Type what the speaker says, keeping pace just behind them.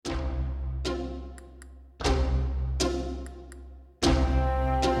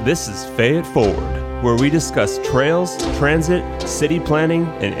This is Fay It Forward, where we discuss trails, transit, city planning,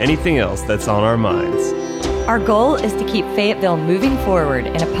 and anything else that's on our minds. Our goal is to keep Fayetteville moving forward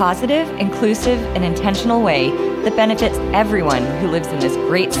in a positive, inclusive, and intentional way that benefits everyone who lives in this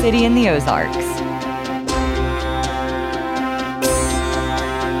great city in the Ozarks.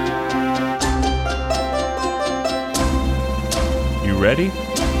 You ready?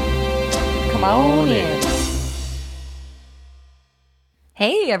 Come on in.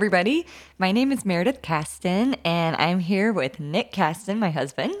 Hey, everybody. My name is Meredith Caston, and I'm here with Nick Caston, my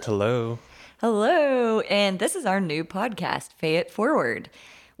husband. Hello. Hello, and this is our new podcast, Fay It Forward.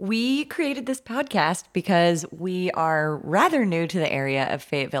 We created this podcast because we are rather new to the area of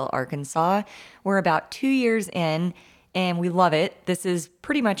Fayetteville, Arkansas. We're about 2 years in, and we love it. This is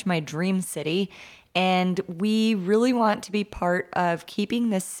pretty much my dream city, and we really want to be part of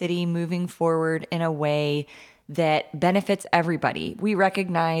keeping this city moving forward in a way that benefits everybody. We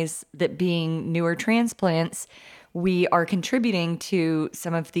recognize that being newer transplants, we are contributing to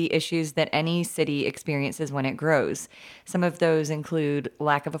some of the issues that any city experiences when it grows. Some of those include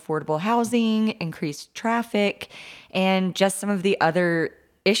lack of affordable housing, increased traffic, and just some of the other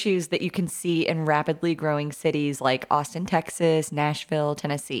issues that you can see in rapidly growing cities like Austin, Texas, Nashville,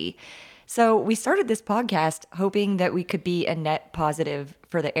 Tennessee. So we started this podcast hoping that we could be a net positive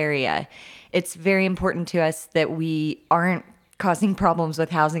for the area. It's very important to us that we aren't causing problems with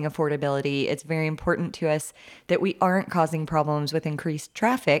housing affordability. It's very important to us that we aren't causing problems with increased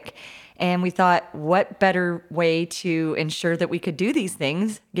traffic. And we thought, what better way to ensure that we could do these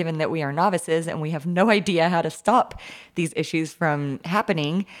things, given that we are novices and we have no idea how to stop these issues from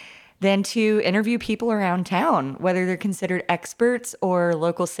happening, than to interview people around town, whether they're considered experts or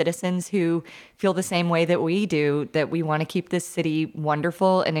local citizens who feel the same way that we do, that we want to keep this city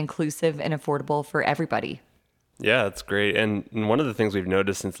wonderful and inclusive and affordable for everybody. Yeah, that's great. And one of the things we've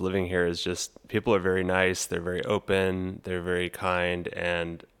noticed since living here is just people are very nice, they're very open, they're very kind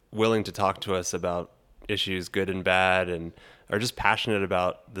and willing to talk to us about issues, good and bad, and are just passionate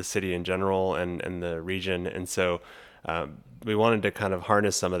about the city in general and the region. And so we wanted to kind of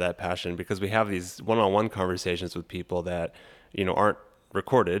harness some of that passion because we have these one-on-one conversations with people that, aren't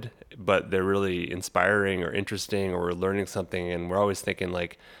recorded, but they're really inspiring or interesting, or we're learning something. And we're always thinking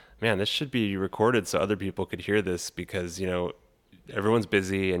like, man, this should be recorded so other people could hear this because, everyone's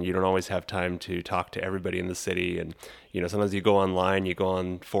busy and you don't always have time to talk to everybody in the city. And, sometimes you go online, you go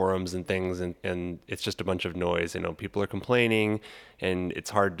on forums and things, and it's just a bunch of noise. People are complaining and it's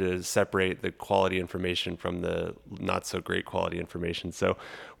hard to separate the quality information from the not so great quality information. So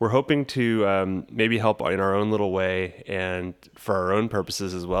we're hoping to maybe help in our own little way, and for our own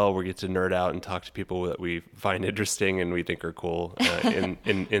purposes as well. We get to nerd out and talk to people that we find interesting and we think are cool in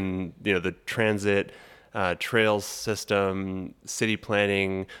the transit, trails system, city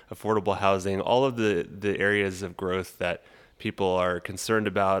planning, affordable housing, all of the areas of growth that people are concerned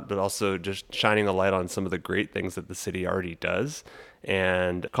about, but also just shining a light on some of the great things that the city already does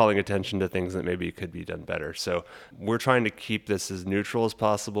and calling attention to things that maybe could be done better. So we're trying to keep this as neutral as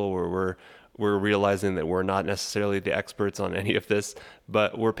possible, where we're realizing that we're not necessarily the experts on any of this,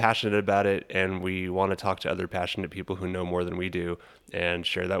 but we're passionate about it, and we want to talk to other passionate people who know more than we do and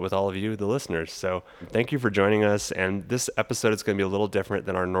share that with all of you, the listeners. So thank you for joining us. And this episode is going to be a little different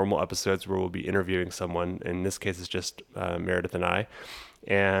than our normal episodes where we'll be interviewing someone. In this case, it's just Meredith and I.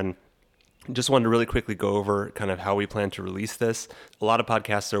 And just wanted to really quickly go over kind of how we plan to release this. A lot of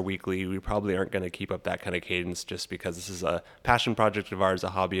podcasts are weekly. We probably aren't going to keep up that kind of cadence just because this is a passion project of ours, a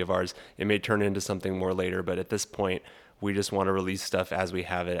hobby of ours. It may turn into something more later, but at this point, we just want to release stuff as we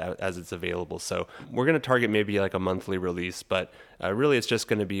have it, as it's available. So we're going to target maybe like a monthly release, but really it's just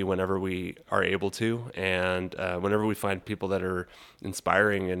going to be whenever we are able to, and whenever we find people that are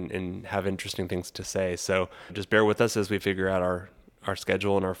inspiring and have interesting things to say. So just bear with us as we figure out our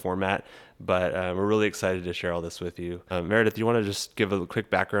schedule and our format, but we're really excited to share all this with you. Meredith, you want to just give a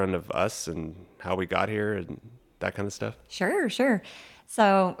quick background of us and how we got here and that kind of stuff? Sure.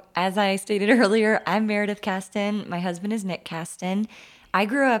 So as I stated earlier, I'm Meredith Caston. My husband is Nick Caston. I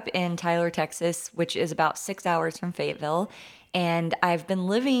grew up in Tyler, Texas, which is about 6 hours from Fayetteville. And I had been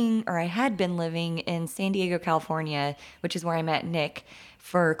living in San Diego, California, which is where I met Nick,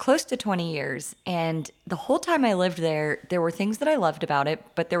 for close to 20 years. And the whole time I lived there were things that I loved about it,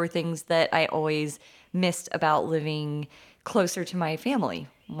 but there were things that I always missed about living closer to my family.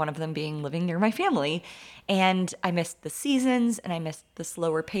 One of them being living near my family. And I missed the seasons, and I missed the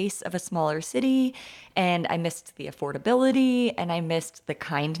slower pace of a smaller city, and I missed the affordability, and I missed the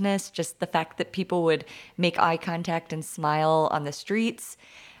kindness, just the fact that people would make eye contact and smile on the streets.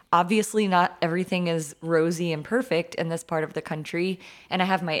 Obviously, not everything is rosy and perfect in this part of the country, and I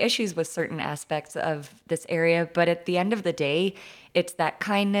have my issues with certain aspects of this area, but at the end of the day, it's that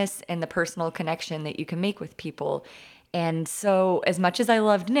kindness and the personal connection that you can make with people. And so, as much as I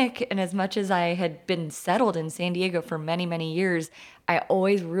loved Nick and as much as I had been settled in San Diego for many, many years, I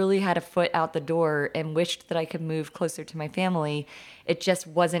always really had a foot out the door and wished that I could move closer to my family. It just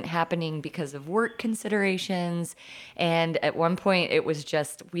wasn't happening because of work considerations. And at one point, it was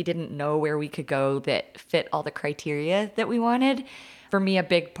just we didn't know where we could go that fit all the criteria that we wanted. For me, a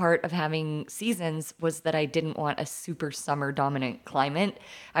big part of having seasons was that I didn't want a super summer dominant climate.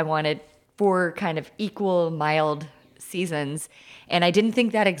 I wanted 4 kind of equal, mild seasons. And I didn't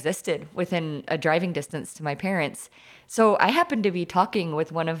think that existed within a driving distance to my parents. So I happened to be talking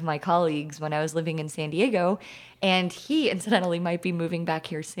with one of my colleagues when I was living in San Diego, and he incidentally might be moving back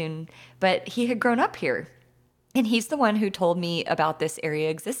here soon, but he had grown up here. And he's the one who told me about this area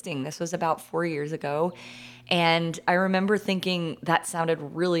existing. This was about 4 years ago. And I remember thinking that sounded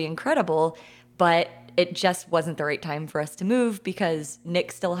really incredible, but it just wasn't the right time for us to move because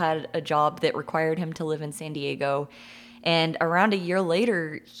Nick still had a job that required him to live in San Diego. And around a year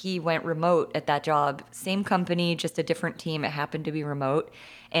later, he went remote at that job. Same company, just a different team. It happened to be remote.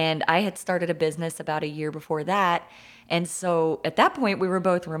 And I had started a business about a year before that. And so at that point, we were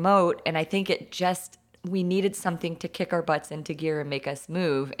both remote. And I think we needed something to kick our butts into gear and make us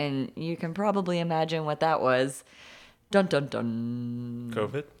move. And you can probably imagine what that was. Dun, dun, dun.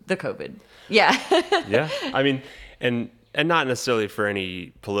 COVID? The COVID. Yeah. Yeah. I mean, and not necessarily for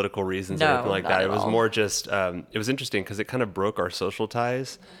any political reasons or No, anything like not that. at It was all. more just, it was interesting because it kind of broke our social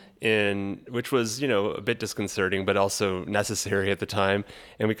ties which was, a bit disconcerting, but also necessary at the time.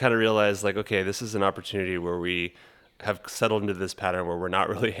 And we kind of realized like, okay, this is an opportunity where we have settled into this pattern where we're not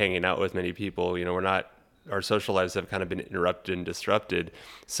really hanging out with many people. Our social lives have kind of been interrupted and disrupted.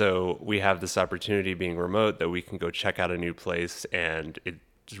 So we have this opportunity being remote that we can go check out a new place and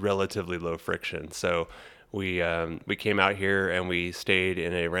it's relatively low friction. So we came out here and we stayed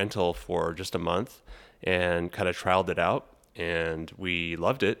in a rental for just a month and kind of trialed it out and we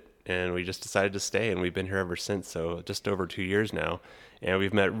loved it and we just decided to stay and we've been here ever since. So just over 2 years now. And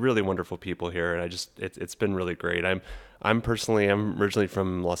we've met really wonderful people here, and it's been really great. I'm originally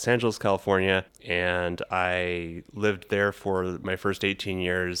from Los Angeles, California, and I lived there for my first 18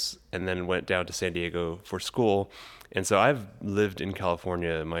 years, and then went down to San Diego for school. And so I've lived in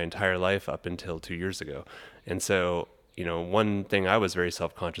California my entire life up until 2 years ago. And so one thing I was very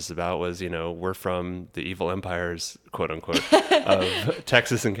self-conscious about was, we're from the evil empires, quote unquote, of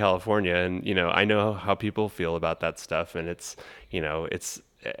Texas and California. And, I know how people feel about that stuff. And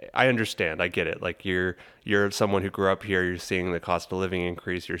I understand. I get it. Like you're someone who grew up here. You're seeing the cost of living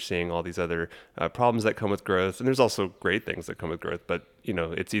increase. You're seeing all these other problems that come with growth. And there's also great things that come with growth. But,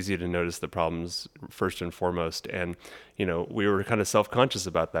 it's easy to notice the problems first and foremost. And, we were kind of self-conscious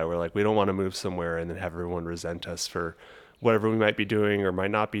about that. We're like, we don't want to move somewhere and then have everyone resent us for whatever we might be doing or might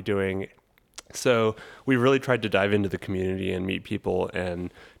not be doing. So we really tried to dive into the community and meet people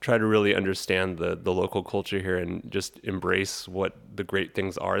and try to really understand the local culture here and just embrace what the great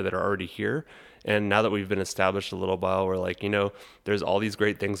things are that are already here. And now that we've been established a little while, we're like, there's all these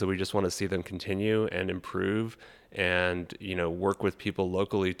great things that we just want to see them continue and improve and, work with people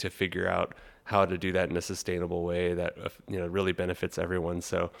locally to figure out how to do that in a sustainable way that really benefits everyone.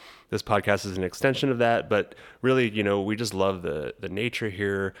 So this podcast is an extension of that, but really, we just love the nature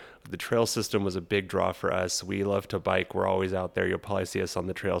here. The trail system was a big draw for us. We love to bike. We're always out there. You'll probably see us on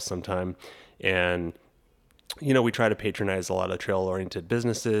the trail sometime. And we try to patronize a lot of trail-oriented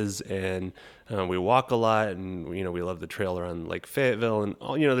businesses, and we walk a lot, and we love the trail around Lake Fayetteville, and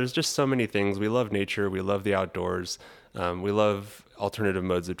there's just so many things. We love nature, we love the outdoors, we love alternative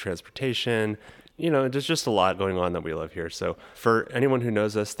modes of transportation. There's just a lot going on that we love here. So for anyone who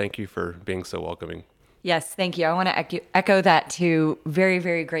knows us, thank you for being so welcoming. Yes, thank you. I want to echo that too. Very,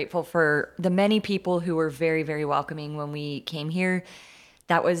 very grateful for the many people who were very, very welcoming when we came here.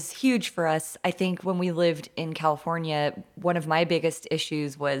 That was huge for us. I think when we lived in California, one of my biggest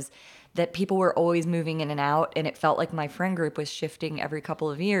issues was that people were always moving in and out, and it felt like my friend group was shifting every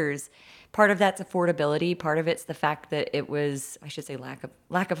couple of years. Part of that's affordability. Part of it's the fact that it was, I should say, lack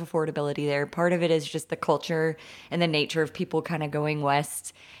of affordability there. Part of it is just the culture and the nature of people kind of going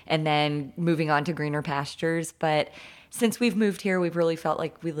west and then moving on to greener pastures. But since we've moved here, we've really felt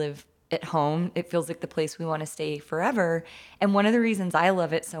like we live at home. It feels like the place we want to stay forever. And one of the reasons I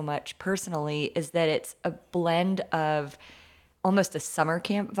love it so much personally is that it's a blend of almost a summer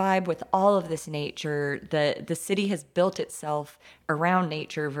camp vibe with all of this nature. The city has built itself around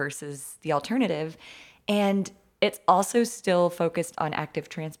nature versus the alternative. And it's also still focused on active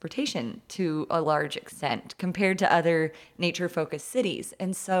transportation to a large extent compared to other nature-focused cities.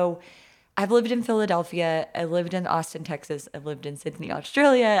 And so I've lived in Philadelphia, I lived in Austin, Texas, I've lived in Sydney,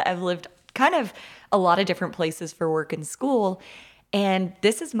 Australia, I've lived kind of a lot of different places for work and school. And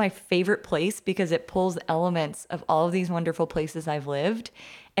this is my favorite place because it pulls elements of all of these wonderful places I've lived,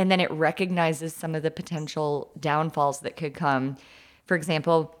 and then it recognizes some of the potential downfalls that could come. For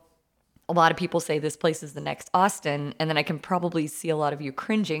example, a lot of people say this place is the next Austin, and then I can probably see a lot of you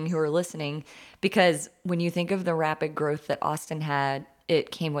cringing who are listening, because when you think of the rapid growth that Austin had,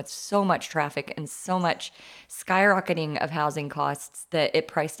 it came with so much traffic and so much skyrocketing of housing costs that it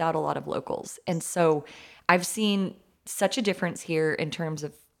priced out a lot of locals. And so I've seen such a difference here in terms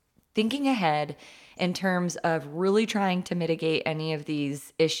of thinking ahead, in terms of really trying to mitigate any of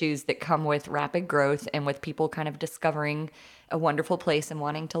these issues that come with rapid growth and with people kind of discovering a wonderful place and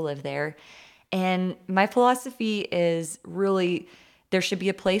wanting to live there. And my philosophy is really there should be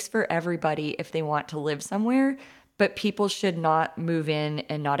a place for everybody if they want to live somewhere, but people should not move in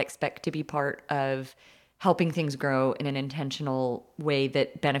and not expect to be part of helping things grow in an intentional way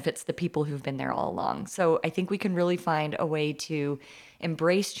that benefits the people who've been there all along. So I think we can really find a way to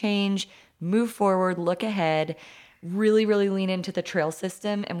embrace change, move forward, look ahead, really, really lean into the trail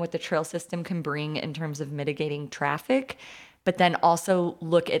system and what the trail system can bring in terms of mitigating traffic, but then also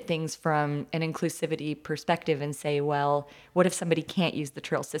look at things from an inclusivity perspective and say, well, what if somebody can't use the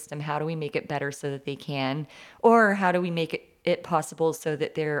trail system? How do we make it better so that they can? Or how do we make it possible so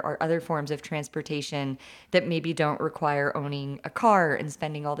that there are other forms of transportation that maybe don't require owning a car and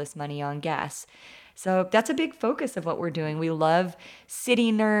spending all this money on gas? So that's a big focus of what we're doing. We love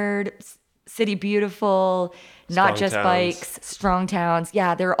City Nerd, City Beautiful, not Strong just towns. bikes, strong towns.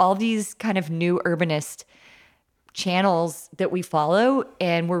 Yeah, there are all these kind of new urbanist channels that we follow,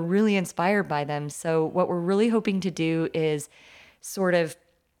 and we're really inspired by them. So what we're really hoping to do is sort of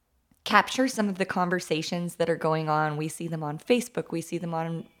capture some of the conversations that are going on. We see them on Facebook, we see them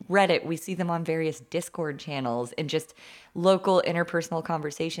on Reddit, we see them on various Discord channels, and just local interpersonal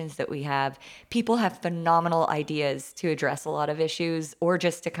conversations that we have. People have phenomenal ideas to address a lot of issues or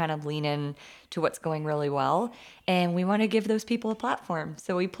just to kind of lean in to what's going really well. And we want to give those people a platform.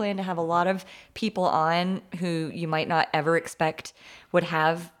 So we plan to have a lot of people on who you might not ever expect would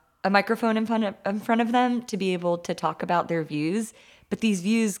have a microphone in front of them to be able to talk about their views, but these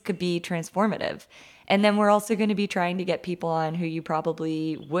views could be transformative. And then we're also going to be trying to get people on who you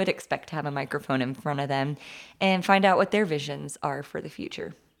probably would expect to have a microphone in front of them and find out what their visions are for the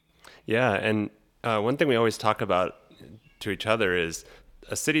future. Yeah, and one thing we always talk about to each other is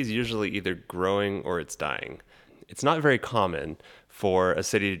a city's usually either growing or it's dying. It's not very common for a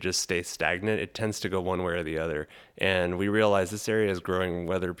city to just stay stagnant. It tends to go one way or the other. And we realize this area is growing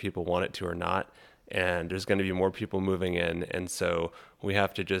whether people want it to or not. And there's going to be more people moving in. And so we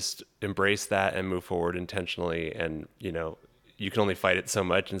have to just embrace that and move forward intentionally. And, you know, you can only fight it so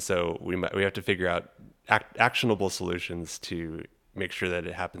much. And so we have to figure out actionable solutions to make sure that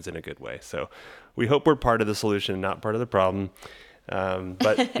it happens in a good way. So we hope we're part of the solution, not part of the problem.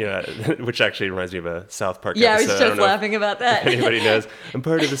 But you know, which actually reminds me of a South Park Yeah, episode. I was just laughing about that. If anybody knows, I'm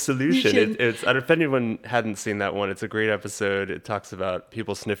part of the solution. It's if anyone hadn't seen that one, it's a great episode. It talks about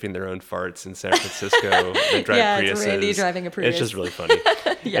people sniffing their own farts in San Francisco that drive Priuses. It's Randy driving a Prius. It's just really funny.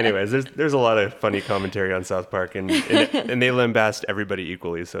 Yeah. Anyways, there's a lot of funny commentary on South Park, and they lambast everybody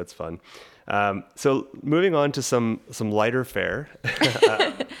equally, so it's fun. So moving on to some lighter fare,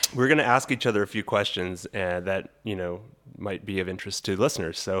 we're going to ask each other a few questions that might be of interest to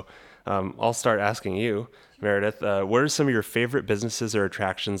listeners. So I'll start asking you, Meredith, what are some of your favorite businesses or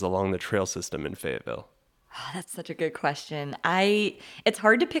attractions along the trail system in Fayetteville? Oh, that's such a good question. It's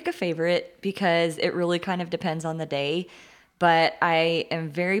hard to pick a favorite because it really kind of depends on the day, but I am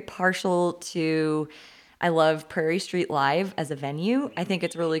very partial to, I love Prairie Street Live as a venue. I think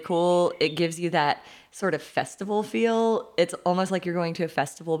it's really cool. It gives you that sort of festival feel. It's almost like you're going to a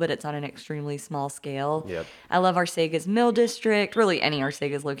festival, but it's on an extremely small scale. Yep. I love Arcega's Mill District, really any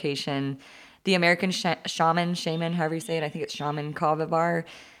Arcega's location. The American Shaman, however you say it, I think it's Shaman Kava Bar.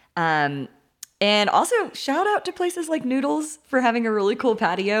 And also shout out to places like Noodles for having a really cool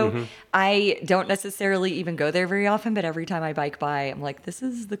patio. Mm-hmm. I don't necessarily even go there very often, but every time I bike by, I'm like, this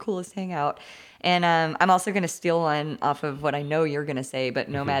is the coolest hangout. And I'm also going to steal one off of what I know you're going to say, but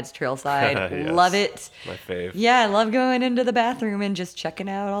Nomad's Trailside. Yes, love it. My fave. Yeah, I love going into the bathroom and just checking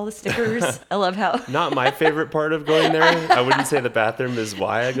out all the stickers. I love how... Not my favorite part of going there. I wouldn't say the bathroom is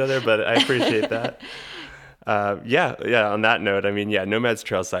why I go there, but I appreciate that. Yeah. On that note, I mean, Nomad's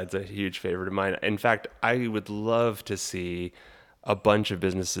Trailside's a huge favorite of mine. In fact, I would love to see a bunch of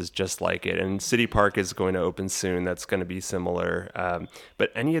businesses just like it. And City Park is going to open soon. That's going to be similar.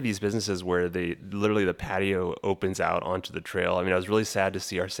 But any of these businesses where they literally the patio opens out onto the trail. I mean, I was really sad to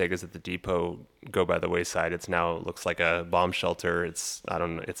see our Segas at the depot go by the wayside. It's now looks like a bomb shelter. I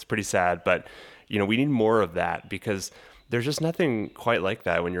don't know. It's pretty sad, but we need more of that because there's just nothing quite like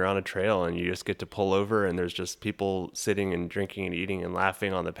that when you're on a trail and you just get to pull over and there's just people sitting and drinking and eating and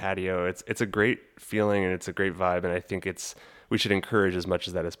laughing on the patio. It's a great feeling and it's a great vibe, and I think we should encourage as much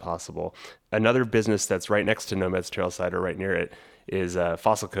of that as possible. Another business that's right next to Nomad's Trailside or right near it is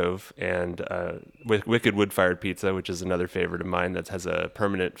Fossil Cove and with Wicked Wood-Fired Pizza, which is another favorite of mine that has a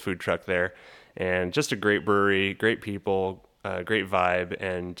permanent food truck there. And just a great brewery, great people, great vibe,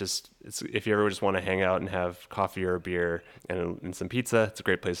 and if you ever just want to hang out and have coffee or a beer and some pizza, it's a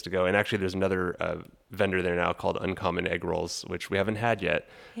great place to go. And actually, there's another vendor there now called Uncommon Egg Rolls, which we haven't had yet.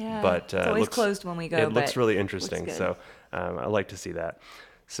 Yeah, but it's always closed when we go. It looks really interesting, looks so I like to see that.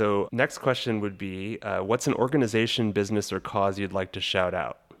 So next question would be, what's an organization, business, or cause you'd like to shout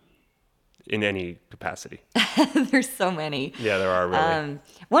out in any capacity? There's so many. Yeah, there are really.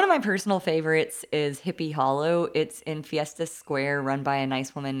 One of my personal favorites is Hippie Hollow. It's in Fiesta Square, run by a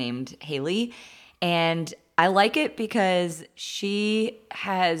nice woman named Haley. And I like it because she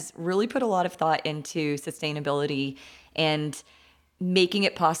has really put a lot of thought into sustainability and making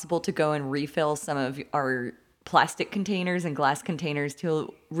it possible to go and refill some of our plastic containers and glass containers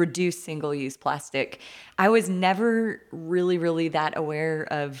to reduce single-use plastic. I was never really that aware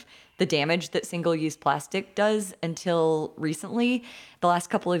of the damage that single-use plastic does until recently, the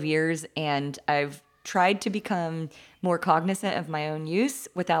last couple of years, and I've tried to become more cognizant of my own use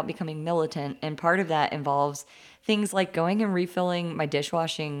without becoming militant, and part of that involves things like going and refilling my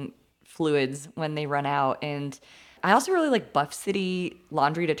dishwashing fluids when they run out. And I also really like Buff City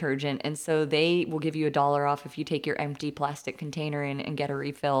laundry detergent, and so they will give you $1 off if you take your empty plastic container in and get a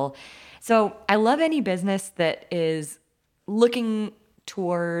refill. So I love any business that is looking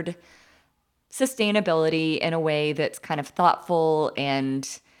toward sustainability in a way that's kind of thoughtful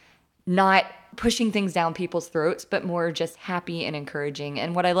and not pushing things down people's throats, but more just happy and encouraging.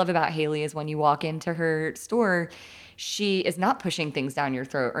 And what I love about Haley is when you walk into her store, she is not pushing things down your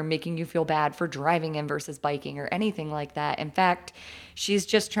throat or making you feel bad for driving in versus biking or anything like that. In fact, she's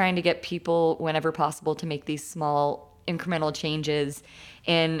just trying to get people, whenever possible, to make these small incremental changes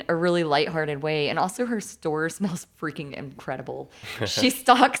in a really lighthearted way. And also her store smells freaking incredible. She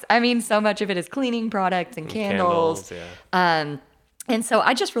stocks, so much of it is cleaning products and candles. Yeah. And so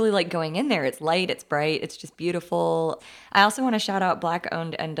I just really like going in there. It's light, it's bright, it's just beautiful. I also want to shout out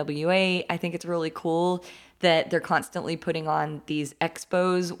Black-owned NWA. I think it's really cool that they're constantly putting on these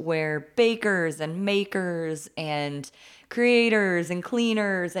expos where bakers and makers and creators and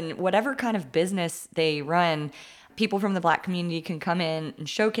cleaners and whatever kind of business they run, people from the Black community can come in and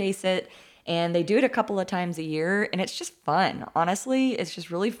showcase it. And they do it a couple of times a year, and it's just fun. Honestly, it's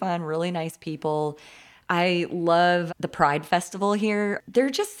just really fun, really nice people. I love the Pride Festival here. There are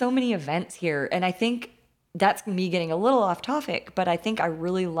just so many events here, and I think that's me getting a little off topic, but I think I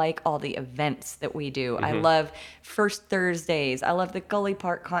really like all the events that we do. I love First Thursdays. I love the Gully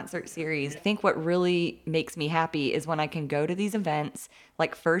Park concert series. I think what really makes me happy is when I can go to these events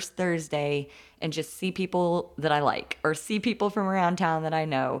like First Thursday and just see people that I like or see people from around town that I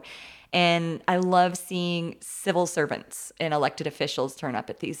know. And I love seeing civil servants and elected officials turn up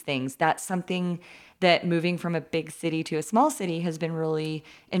at these things. That's something that moving from a big city to a small city has been really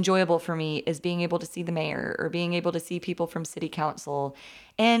enjoyable for me, is being able to see the mayor or being able to see people from city council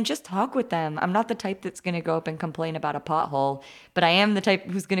and just talk with them. I'm not the type that's going to go up and complain about a pothole, but I am the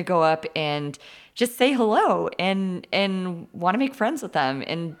type who's going to go up and just say hello and want to make friends with them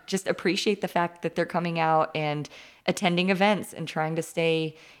and just appreciate the fact that they're coming out and attending events and trying to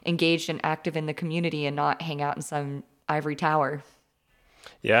stay engaged and active in the community and not hang out in some ivory tower.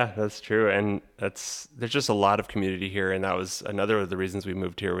 Yeah, that's true. And there's just a lot of community here. And that was another of the reasons we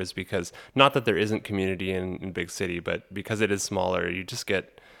moved here, was because not that there isn't community in big city, but because it is smaller, you just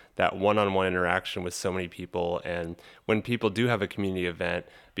get that one-on-one interaction with so many people. And when people do have a community event,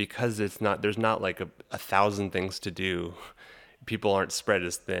 because there's not like a thousand things to do, people aren't spread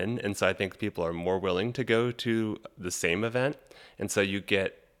as thin. And so I think people are more willing to go to the same event. And so you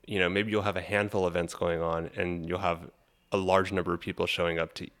get, maybe you'll have a handful of events going on and you'll have a large number of people showing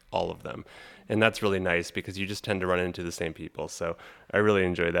up to all of them. And that's really nice because you just tend to run into the same people. So I really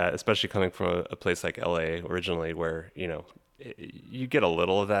enjoy that, especially coming from a place like LA originally, where, you get a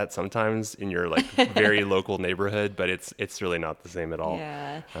little of that sometimes in your like very local neighborhood, but it's really not the same at all.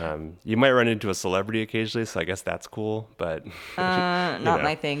 Yeah. You might run into a celebrity occasionally, so I guess that's cool, but you Not know,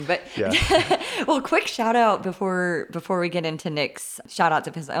 my thing, but yeah. well, quick shout out before we get into Nick's shout outs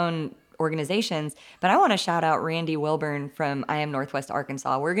of his own organizations, but I want to shout out Randy Wilburn from I Am Northwest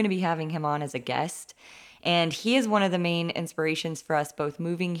Arkansas. We're going to be having him on as a guest, and he is one of the main inspirations for us both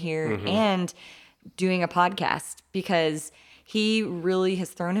moving here Hmm. and doing a podcast because he really has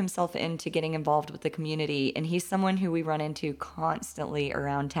thrown himself into getting involved with the community, and he's someone who we run into constantly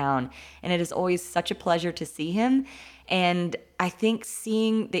around town, and it is always such a pleasure to see him. And I think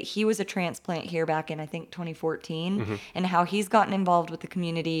seeing that he was a transplant here back in, I think, 2014, Hmm. and how he's gotten involved with the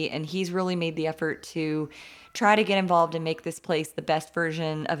community, and he's really made the effort to try to get involved and make this place the best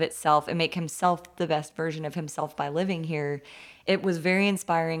version of itself and make himself the best version of himself by living here. It was very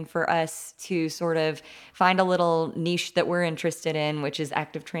inspiring for us to sort of find a little niche that we're interested in, which is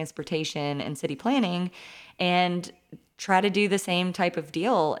active transportation and city planning, and try to do the same type of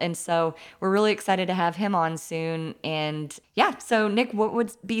deal. And so we're really excited to have him on soon. And yeah, so Nick, what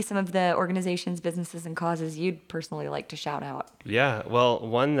would be some of the organizations, businesses, and causes you'd personally like to shout out? Yeah, well,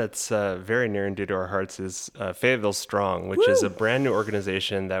 one that's very near and dear to our hearts is Fayetteville Strong, which is a Woo! brand new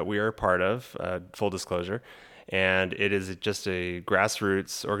organization that we are a part of, full disclosure. And it is just a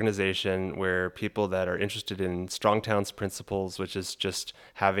grassroots organization where people that are interested in Strong Towns principles, which is just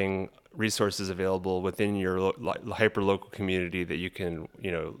having resources available within your hyper local community that you can,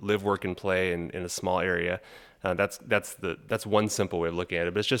 live, work, and play in a small area. That's one simple way of looking at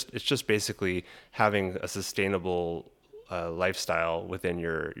it. But it's just basically having a sustainable lifestyle within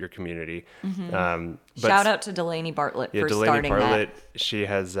your community. But Shout out to Delaney Bartlett yeah, for Delaney starting Bartlett, that. she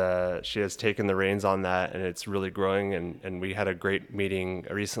has taken the reins on that, and it's really growing. And we had a great meeting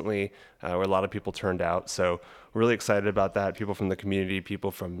recently where a lot of people turned out. So we're really excited about that. People from the community,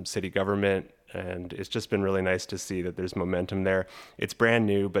 people from city government, and it's just been really nice to see that there's momentum there. It's brand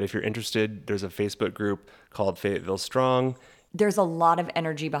new, but if you're interested, there's a Facebook group called Fayetteville Strong. There's a lot of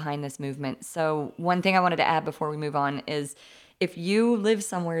energy behind this movement. So, one thing I wanted to add before we move on is if you live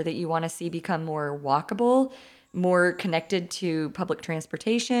somewhere that you want to see become more walkable, more connected to public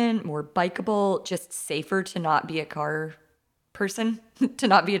transportation, more bikeable, just safer to not be a car person, to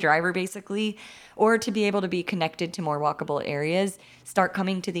not be a driver basically, or to be able to be connected to more walkable areas, start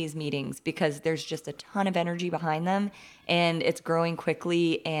coming to these meetings because there's just a ton of energy behind them and it's growing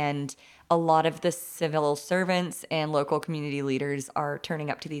quickly, and a lot of the civil servants and local community leaders are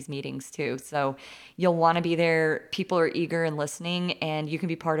turning up to these meetings too. So you'll want to be there. People are eager and listening, and you can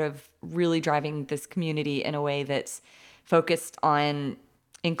be part of really driving this community in a way that's focused on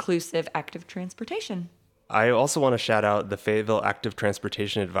inclusive active transportation. I also want to shout out the Fayetteville Active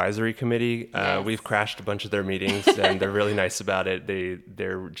Transportation Advisory Committee. Yes. We've crashed a bunch of their meetings, and they're really nice about it.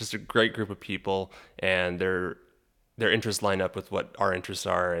 They're just a great group of people, and their interests line up with what our interests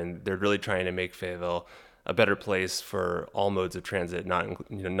are, and they're really trying to make Fayetteville a better place for all modes of transit,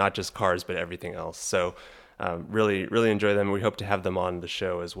 not just cars, but everything else. So really, really enjoy them. We hope to have them on the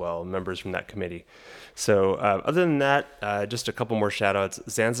show as well, members from that committee. So other than that, just a couple more shout outs.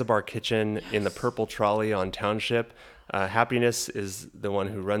 Zanzibar Kitchen in the Purple Trolley on Township. Happiness is the one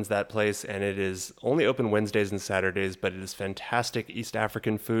who runs that place, and it is only open Wednesdays and Saturdays, but it is fantastic East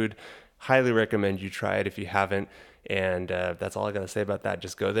African food. Highly recommend you try it if you haven't. And that's all I got to say about that.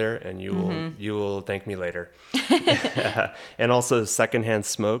 Just go there, and you will thank me later. And also Secondhand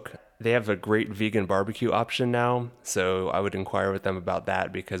Smoke. They have a great vegan barbecue option now, so I would inquire with them about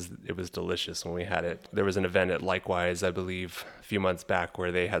that because it was delicious when we had it. There was an event at Likewise, I believe, a few months back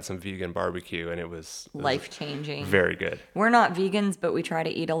where they had some vegan barbecue, and it was Life-changing. very good. We're not vegans, but we try to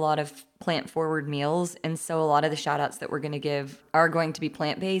eat a lot of plant-forward meals, and so a lot of the shout-outs that we're going to give are going to be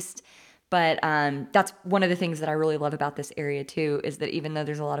plant-based. But that's one of the things that I really love about this area too, is that even though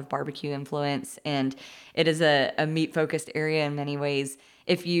there's a lot of barbecue influence and it is a meat-focused area in many ways,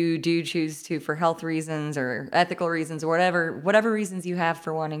 if you do choose to, for health reasons or ethical reasons or whatever reasons you have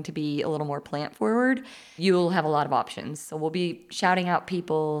for wanting to be a little more plant-forward, you'll have a lot of options. So we'll be shouting out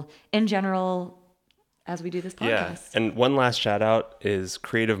people in general as we do this podcast. Yeah, and one last shout out is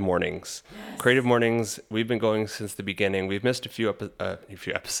Creative Mornings. Yes. Creative Mornings, we've been going since the beginning. We've missed a few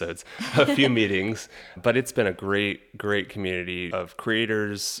episodes, a few meetings, but it's been a great community of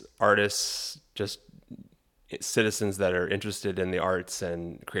creators, artists, just citizens that are interested in the arts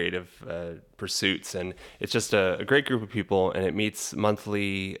and creative pursuits. And it's just a great group of people, and it meets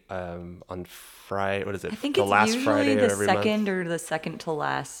monthly on Friday. What is it? I think the it's last usually Friday the of every second month? or the second to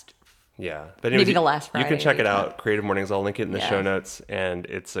last. Yeah, but anyways, Maybe the last Friday you can check of it each out. month. Creative Mornings. I'll link it in the Yeah. show notes, and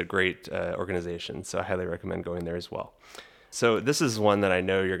it's a great organization. So I highly recommend going there as well. So this is one that I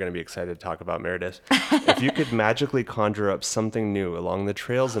know you're going to be excited to talk about, Meredith. If you could magically conjure up something new along the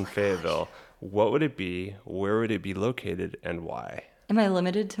trails in Fayetteville, what would it be? Where would it be located, and why? Am I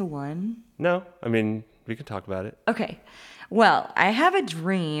limited to one? No, I mean, we can talk about it. Okay. Well, I have a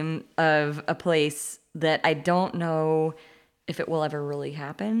dream of a place that I don't know if it will ever really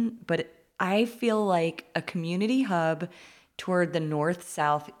happen, but I feel like a community hub toward the north,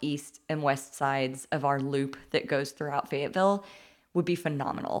 south, east, and west sides of our loop that goes throughout Fayetteville would be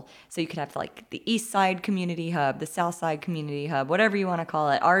phenomenal. So you could have like the east side community hub, the south side community hub, whatever you want to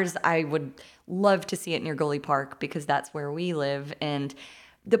call it. Ours, I would love to see it near Gully Park because that's where we live. And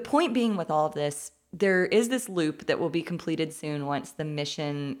the point being with all of this, there is this loop that will be completed soon once the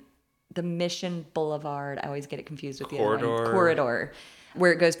Mission Boulevard, I always get it confused with the other one, corridor,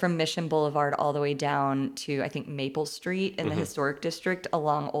 where it goes from Mission Boulevard all the way down to, I think, Maple Street in the historic district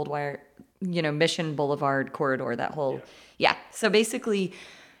along Old Wire, Mission Boulevard corridor, that whole, yeah. So basically,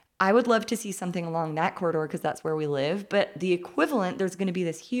 I would love to see something along that corridor because that's where we live. But the equivalent, there's going to be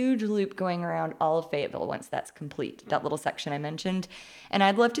this huge loop going around all of Fayetteville once that's complete, that little section I mentioned. And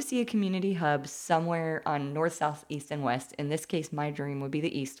I'd love to see a community hub somewhere on north, south, east, and west. In this case, my dream would be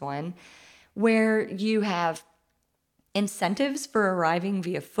the east one, where you have incentives for arriving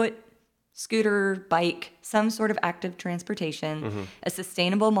via foot, scooter, bike, some sort of active transportation, a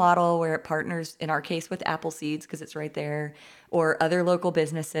sustainable model where it partners, in our case, with Appleseeds because it's right there, or other local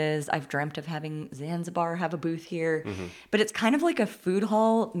businesses. I've dreamt of having Zanzibar have a booth here, but it's kind of like a food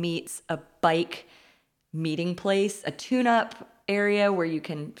hall meets a bike meeting place, a tune-up area where you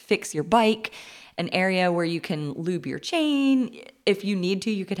can fix your bike, an area where you can lube your chain. If you need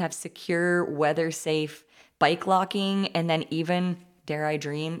to, you could have secure, weather-safe bike locking, and then even, dare I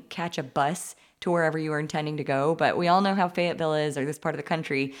dream, catch a bus to wherever you are intending to go. But we all know how Fayetteville is, or this part of the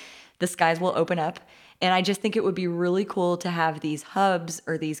country. The skies will open up. And I just think it would be really cool to have these hubs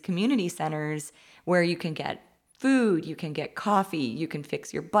or these community centers where you can get food, you can get coffee, you can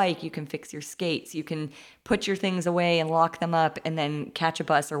fix your bike, you can fix your skates, you can put your things away and lock them up and then catch a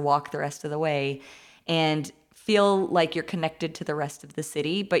bus or walk the rest of the way and feel like you're connected to the rest of the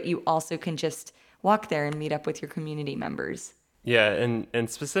city, but you also can just walk there and meet up with your community members. Yeah, and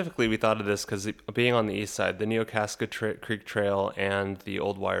specifically we thought of this because being on the east side, the Neocaska Creek Trail and the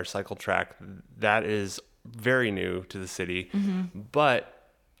Old Wire cycle track, that is very new to the city, but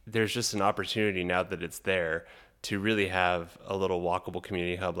there's just an opportunity now that it's there to really have a little walkable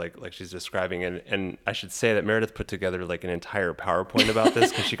community hub like she's describing. And I should say that Meredith put together like an entire PowerPoint about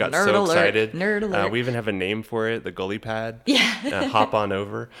this because she got so excited. Nerd alert. We even have a name for it, the Gully Pad. Yeah. Hop on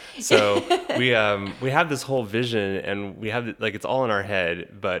over. So we have this whole vision and we have like it's all in our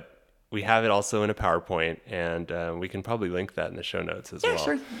head, but we have it also in a PowerPoint, and we can probably link that in the show notes as well.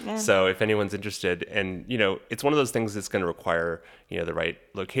 Sure. Yeah. So if anyone's interested, and it's one of those things that's going to require the right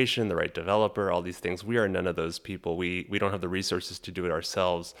location, the right developer, all these things. We are none of those people. We don't have the resources to do it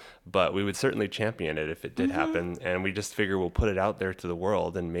ourselves, but we would certainly champion it if it did happen. And we just figure we'll put it out there to the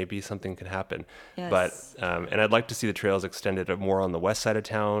world, and maybe something can happen. Yes. But and I'd like to see the trails extended more on the west side of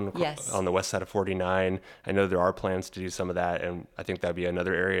town, yes, on the west side of 49. I know there are plans to do some of that, and I think that'd be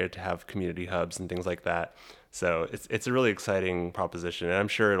another area to have community hubs and things like that. So it's a really exciting proposition, and I'm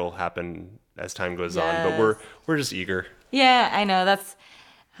sure it'll happen as time goes on. But we're just eager. Yeah, I know.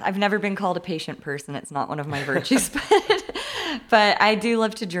 I've never been called a patient person. It's not one of my virtues, but I do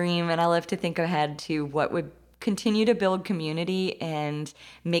love to dream, and I love to think ahead to what would continue to build community and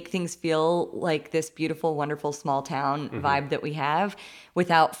make things feel like this beautiful, wonderful small town vibe that we have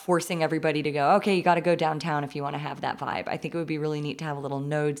without forcing everybody to go, okay, you got to go downtown if you want to have that vibe. I think it would be really neat to have little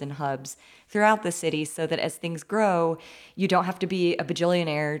nodes and hubs throughout the city so that as things grow, you don't have to be a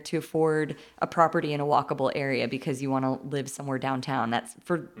bajillionaire to afford a property in a walkable area because you want to live somewhere downtown. That's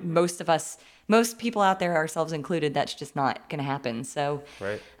for most of us, most people out there, ourselves included, that's just not going to happen. So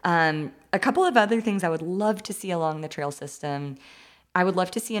right. A couple of other things I would love to see along the trail system. I would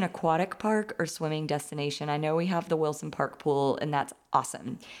love to see an aquatic park or swimming destination. I know we have the Wilson Park pool, and that's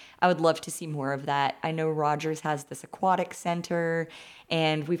awesome. I would love to see more of that. I know Rogers has this aquatic center,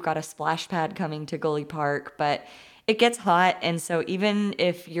 and we've got a splash pad coming to Gully Park, but it gets hot, and so even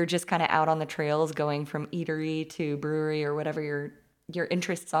if you're just kind of out on the trails going from eatery to brewery or whatever your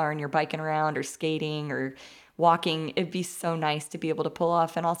interests are and you're biking around or skating or walking, it'd be so nice to be able to pull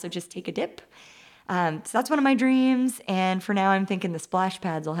off and also just take a dip. So that's one of my dreams, and for now I'm thinking the splash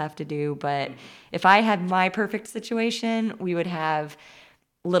pads will have to do, but if I had my perfect situation, we would have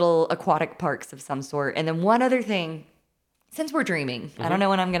little aquatic parks of some sort. And then one other thing, since we're dreaming, I don't know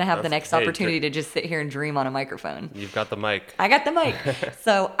when I'm going to have the next opportunity to just sit here and dream on a microphone. You've got the mic. I got the mic.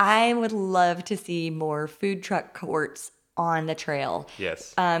 So I would love to see more food truck courts on the trail.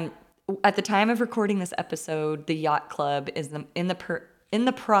 Yes. At the time of recording this episode, the yacht club is in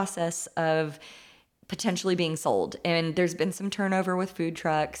the process of potentially being sold, and there's been some turnover with food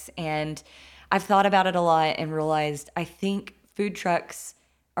trucks. And I've thought about it a lot and realized I think food trucks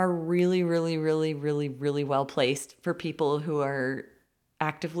are really, really, really, really, really well placed for people who are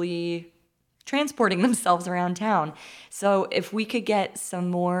actively transporting themselves around town. So if we could get some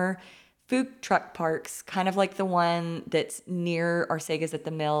more food truck parks, kind of like the one that's near Arcega's at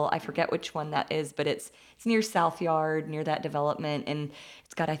the Mill. I forget which one that is, but it's near South Yard, near that development, and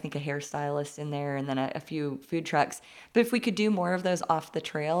it's got, I think, a hairstylist in there, and then a few food trucks. But if we could do more of those off the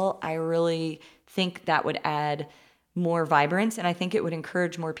trail, I really think that would add more vibrance, and I think it would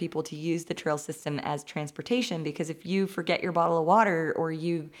encourage more people to use the trail system as transportation, because if you forget your bottle of water, or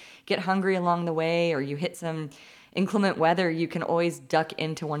you get hungry along the way, or you hit some inclement weather, you can always duck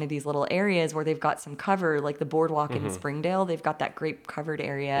into one of these little areas where they've got some cover, like the boardwalk in Springdale. They've got that great covered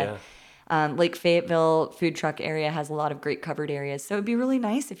area. Yeah. Lake Fayetteville food truck area has a lot of great covered areas. So it'd be really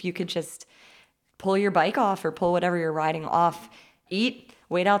nice if you could just pull your bike off or pull whatever you're riding off, eat,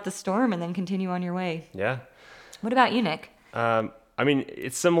 wait out the storm, and then continue on your way. Yeah. What about you, Nick? I mean,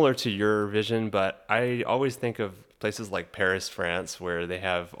 it's similar to your vision, but I always think of places like Paris, France, where they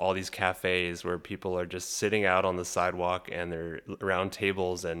have all these cafes where people are just sitting out on the sidewalk and they're around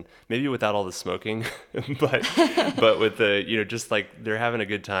tables, and maybe without all the smoking, but with the, just like they're having a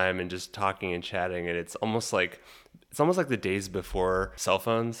good time and just talking and chatting. And it's almost like the days before cell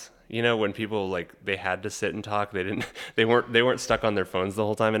phones. When people they had to sit and talk, they weren't stuck on their phones the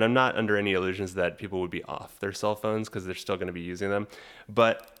whole time. And I'm not under any illusions that people would be off their cell phones, because they're still going to be using them.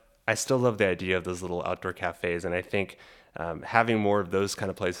 But I still love the idea of those little outdoor cafes. And I think having more of those kind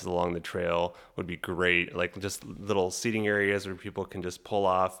of places along the trail would be great. Like just little seating areas where people can just pull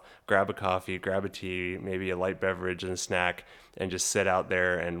off, grab a coffee, grab a tea, maybe a light beverage and a snack, and just sit out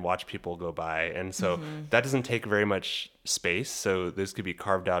there and watch people go by. And so that doesn't take very much space. So those could be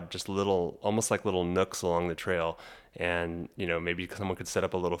carved out just almost like little nooks along the trail. And, maybe someone could set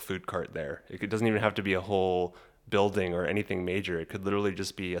up a little food cart there. It doesn't even have to be a whole building or anything major. It could literally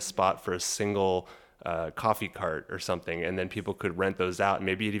just be a spot for a single coffee cart or something, and then people could rent those out, and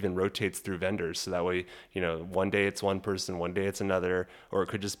maybe it even rotates through vendors, so that way one day it's one person, one day it's another. Or it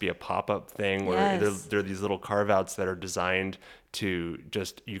could just be a pop-up thing where there are these little carve-outs that are designed to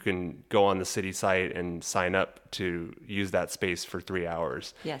just, you can go on the city site and sign up to use that space for 3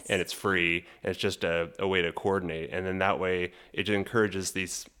 hours. Yes. And it's free, and it's just a way to coordinate. And then that way it encourages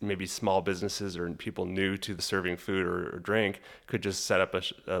these maybe small businesses or people new to the serving food or drink could just set up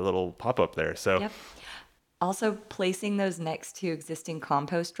a little pop-up there. So Yep. Also, placing those next to existing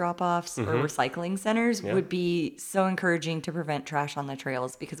compost drop-offs or recycling centers would be so encouraging to prevent trash on the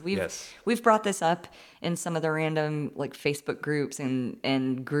trails, because we've brought this up in some of the random Facebook groups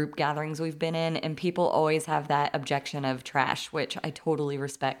and group gatherings we've been in, and people always have that objection of trash, which I totally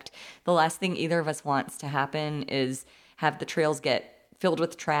respect. The last thing either of us wants to happen is have the trails get filled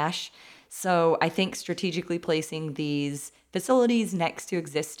with trash. So I think strategically placing these facilities next to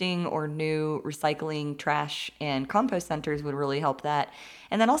existing or new recycling, trash, and compost centers would really help that.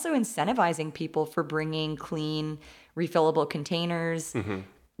 And then also incentivizing people for bringing clean, refillable containers.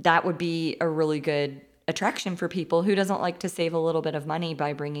 That would be a really good attraction for people. Who doesn't like to save a little bit of money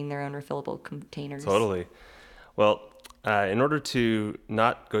by bringing their own refillable containers? Totally. Well, in order to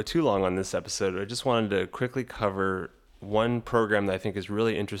not go too long on this episode, I just wanted to quickly cover one program that I think is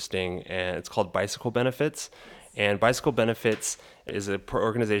really interesting, and it's called Bicycle Benefits. And Bicycle Benefits is an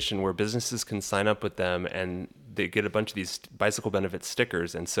organization where businesses can sign up with them, and they get a bunch of these bicycle benefit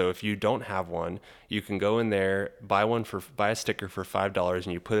stickers. And so if you don't have one, you can go in there, buy a sticker for $5,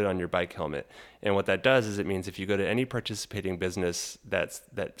 and you put it on your bike helmet. And what that does is it means if you go to any participating business that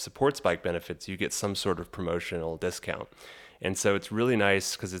supports bike benefits, you get some sort of promotional discount. And so it's really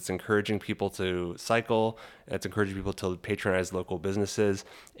nice because it's encouraging people to cycle. It's encouraging people to patronize local businesses.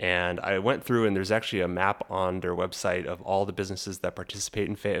 And I went through, and there's actually a map on their website of all the businesses that participate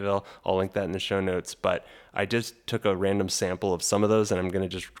in Fayetteville. I'll link that in the show notes. But I just took a random sample of some of those, and I'm going to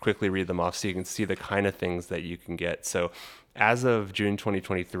just quickly read them off so you can see the kind of things that you can get. So as of June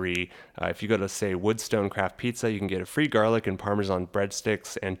 2023, if you go to, say, Woodstone Craft Pizza, you can get a free garlic and Parmesan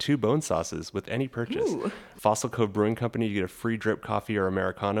breadsticks and 2 bone sauces with any purchase. Ooh. Fossil Cove Brewing Company, you get a free drip coffee or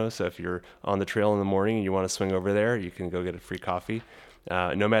Americano. So if you're on the trail in the morning and you want to swing over there, you can go get a free coffee.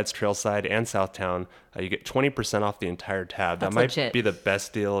 Nomads Trailside and Southtown, you get 20% off the entire tab. That's that might legit. be the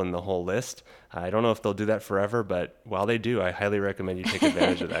best deal in the whole list. I don't know if they'll do that forever, but while they do, I highly recommend you take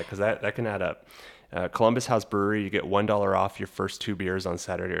advantage of that, because that can add up. Columbus House Brewery, you get $1 off your first 2 beers on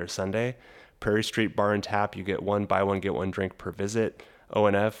Saturday or Sunday. Prairie Street Bar and Tap, you get one buy one, get one drink per visit.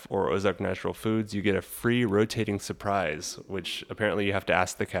 ONF or Ozark Natural Foods, you get a free rotating surprise, which apparently you have to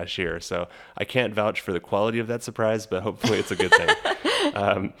ask the cashier. So I can't vouch for the quality of that surprise, but hopefully it's a good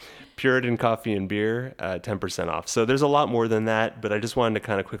thing. Puritan Coffee and Beer, 10% off. So there's a lot more than that, but I just wanted to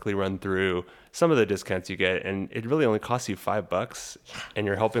kind of quickly run through some of the discounts you get, and it really only costs you $5, and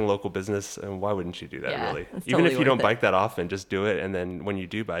you're helping local business, and why wouldn't you do that, really? Even totally if you don't worth bike that often, just do it, and then when you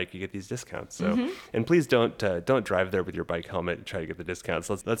do bike, you get these discounts. So, and please don't drive there with your bike helmet and try to get the discounts.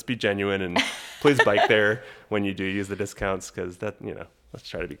 Let's be genuine, and please bike there when you do use the discounts, because let's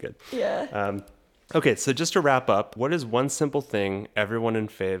try to be good. Yeah. Okay, so just to wrap up, what is one simple thing everyone in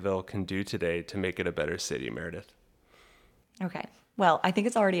Fayetteville can do today to make it a better city, Meredith? Okay. Well, I think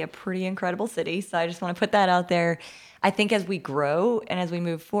it's already a pretty incredible city, so I just want to put that out there. I think as we grow and as we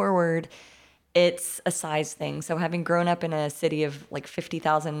move forward, it's a size thing. So having grown up in a city of like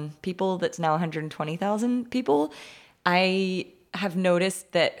 50,000 people that's now 120,000 people, I have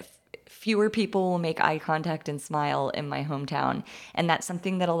noticed that fewer people will make eye contact and smile in my hometown. And that's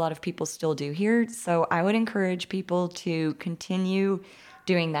something that a lot of people still do here. So I would encourage people to continue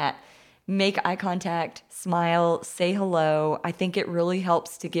doing that. Make eye contact, smile, say hello. I think it really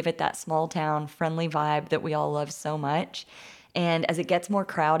helps to give it that small town friendly vibe that we all love so much. And as it gets more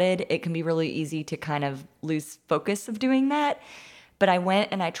crowded, it can be really easy to kind of lose focus of doing that. But I went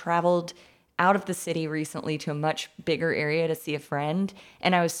and I traveled out of the city recently to a much bigger area to see a friend,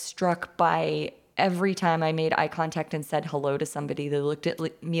 and I was struck by every time I made eye contact and said hello to somebody, they looked at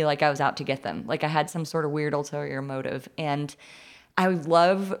me like I was out to get them, like I had some sort of weird ulterior motive. And I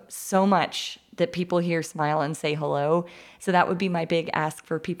love so much that people here smile and say hello. So that would be my big ask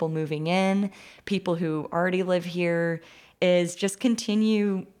for people moving in, people who already live here, is just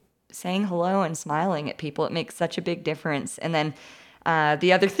continue saying hello and smiling at people. It makes such a big difference. And then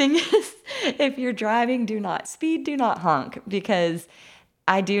the other thing is, if you're driving, do not speed, do not honk, because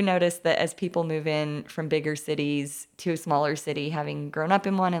I do notice that as people move in from bigger cities to a smaller city, having grown up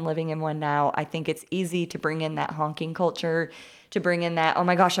in one and living in one now, I think it's easy to bring in that honking culture, to bring in that, oh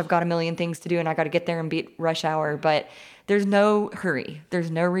my gosh, I've got a million things to do and I got to get there and beat rush hour. But there's no hurry. There's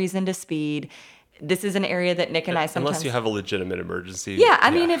no reason to speed. This is an area that Nick and I sometimes... Unless you have a legitimate emergency. Yeah, I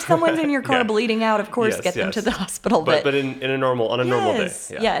mean, if someone's in your car bleeding out, of course, Yes, get them yes. to the hospital. But on a normal day.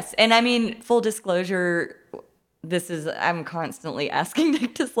 Yeah. Yes. And I mean, full disclosure, I'm constantly asking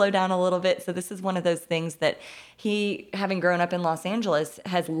Nick to slow down a little bit. So this is one of those things that he, having grown up in Los Angeles,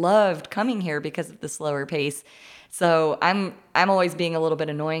 has loved coming here because of the slower pace. So I'm always being a little bit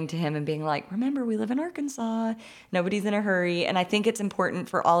annoying to him and being like, remember, we live in Arkansas. Nobody's in a hurry. And I think it's important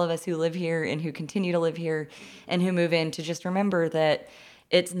for all of us who live here and who continue to live here and who move in to just remember that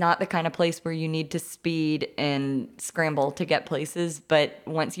it's not the kind of place where you need to speed and scramble to get places. But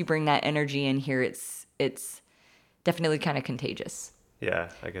once you bring that energy in here, it's definitely kind of contagious. Yeah,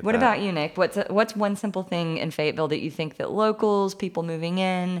 I get that. What about you, Nick? What's one simple thing in Fayetteville that you think that locals, people moving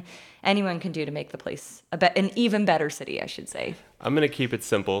in, anyone can do to make the place an even better city, I should say? I'm going to keep it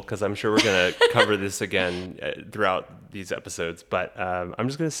simple because I'm sure we're going to cover this again throughout these episodes. But I'm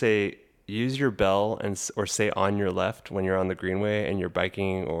just going to say, use your bell or say on your left when you're on the Greenway and you're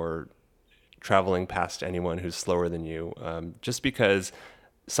biking or traveling past anyone who's slower than you. Just because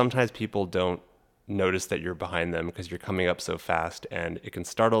sometimes people don't notice that you're behind them because you're coming up so fast, and it can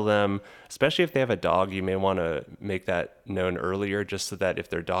startle them, especially if they have a dog. You may want to make that known earlier, just so that if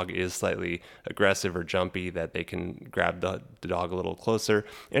their dog is slightly aggressive or jumpy, that they can grab the dog a little closer.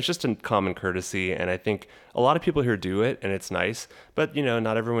 And it's just a common courtesy, and I think a lot of people here do it, and it's nice, but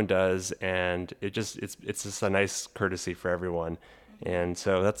not everyone does, and it's just a nice courtesy for everyone. And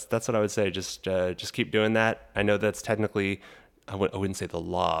so that's what I would say. Just keep doing that. I know that's technically, I wouldn't say the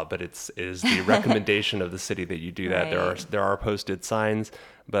law, but it is the recommendation of the city that you do that. Right. There are posted signs,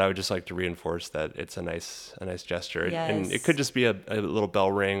 but I would just like to reinforce that it's a nice gesture. Yes. And it could just be a little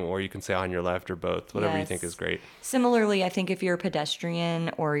bell ring, or you can say on your left, or both, whatever you think is great. Similarly, I think if you're a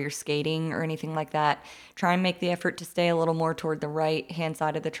pedestrian or you're skating or anything like that, try and make the effort to stay a little more toward the right-hand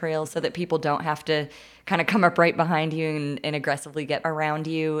side of the trail so that people don't have to kind of come up right behind you and aggressively get around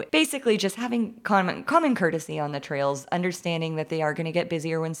you. Basically, just having common courtesy on the trails, understanding that they are going to get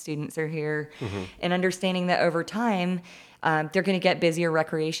busier when students are here, and understanding that over time, they're going to get busier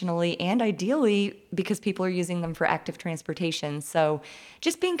recreationally and ideally because people are using them for active transportation. So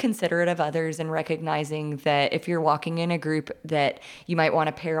just being considerate of others and recognizing that if you're walking in a group, that you might want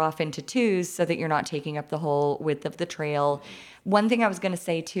to pair off into twos so that you're not taking up the whole width of the trail. One thing I was going to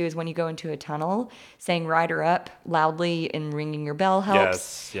say too is when you go into a tunnel, saying rider up loudly and ringing your bell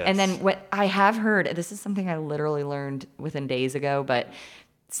helps. Yes. And then what I have heard, this is something I literally learned within days ago, but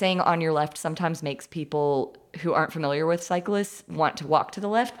saying on your left sometimes makes people who aren't familiar with cyclists want to walk to the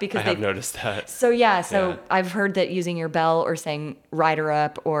left because I have noticed that. So I've heard that using your bell or saying rider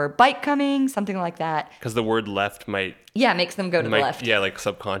up or bike coming, something like that. Because the word left might Makes them go to the left. Yeah, like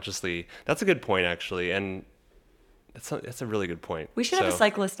subconsciously. That's a good point, actually, and that's a really good point. We should have a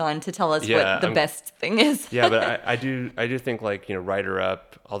cyclist on to tell us what the best thing is. Yeah, but I do think, like, rider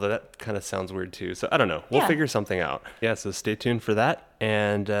up, although that kind of sounds weird too. So I don't know. We'll figure something out. Yeah, so stay tuned for that.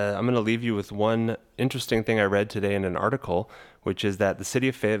 And I'm going to leave you with one interesting thing I read today in an article, which is that the city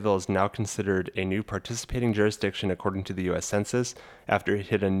of Fayetteville is now considered a new participating jurisdiction according to the U.S. Census after it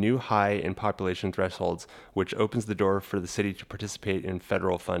hit a new high in population thresholds, which opens the door for the city to participate in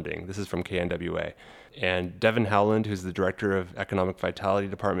federal funding. This is from KNWA. And Devin Howland, who's the director of Economic Vitality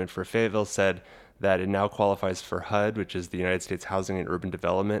Department for Fayetteville, said that it now qualifies for HUD, which is the United States Housing and Urban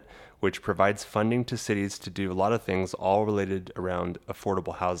Development, which provides funding to cities to do a lot of things all related around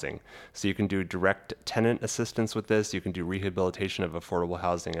affordable housing. So you can do direct tenant assistance with this, you can do rehabilitation of affordable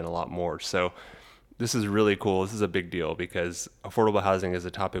housing, and a lot more. So this is really cool. This is a big deal because affordable housing is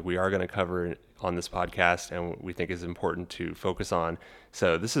a topic we are going to cover on this podcast and we think is important to focus on.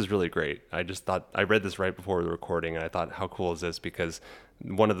 So this is really great. I just thought, I read this right before the recording and I thought, how cool is this? Because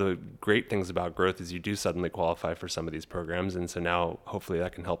one of the great things about growth is you do suddenly qualify for some of these programs. And so now hopefully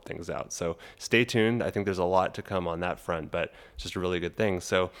that can help things out. So stay tuned. I think there's a lot to come on that front, but it's just a really good thing.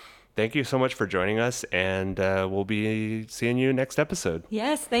 So thank you so much for joining us, and we'll be seeing you next episode.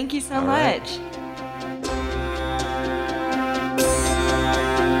 Yes, thank you so much. Right.